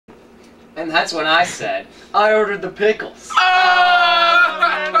And that's when I said, I ordered the pickles.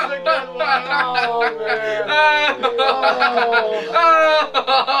 I'm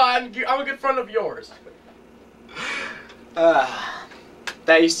a good friend of yours.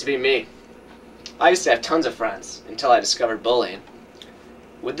 That used to be me. I used to have tons of friends until I discovered bullying.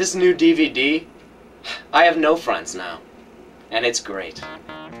 With this new DVD, I have no friends now. And it's great.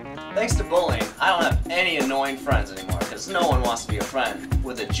 Thanks to bullying, I don't have any annoying friends anymore because no one wants to be a friend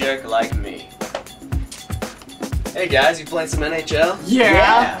with a jerk like me. Hey guys, you playing some NHL?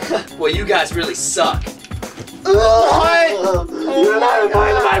 Yeah. Well, you guys really suck. What? You're not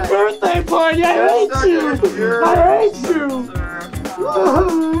going to my birthday party. I hate you. I hate you.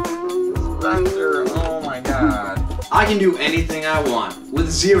 Spencer, oh my god. I can do anything I want with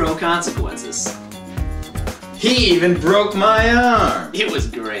zero consequences. He even broke my arm. It was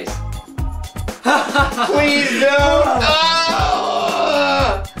great. Please don't.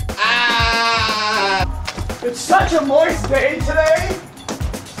 It's such a moist day today.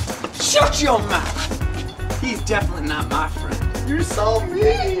 Shut your mouth. He's definitely not my friend. You're so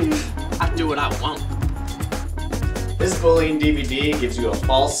mean. I do what I want. This bullying DVD gives you a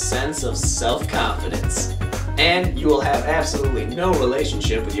false sense of self-confidence. And you will have absolutely no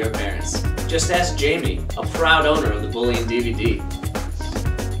relationship with your parents. Just ask Jamie, a proud owner of the bullying DVD.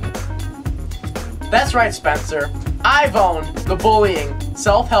 That's right, Spencer. I've owned the bullying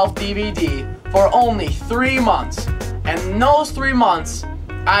self-help DVD for only 3 months. And in those 3 months,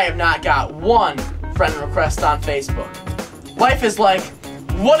 I have not got one friend request on Facebook. Life is like,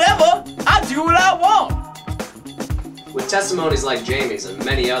 whatever, I do what I want. With testimonies like Jamie's and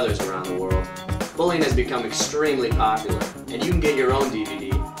many others around the world, bullying has become extremely popular, and you can get your own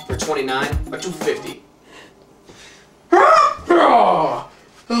DVD for $29 or $2.50.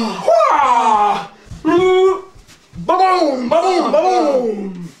 Boom, boom,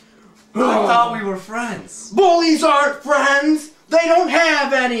 boom. I thought we were friends. Bullies aren't friends. They don't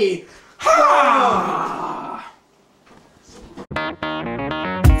have any. Ha!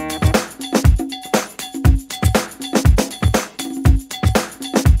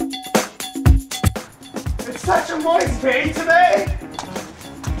 It's such a moist day today.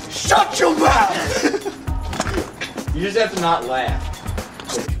 Shut your mouth. You just have to not laugh.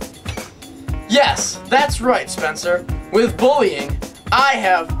 Yes, that's right, Spencer. With bullying, I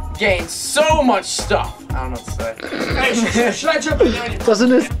have gained so much stuff. I don't know what to say. Hey, should I jump in there?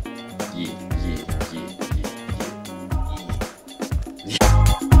 Doesn't it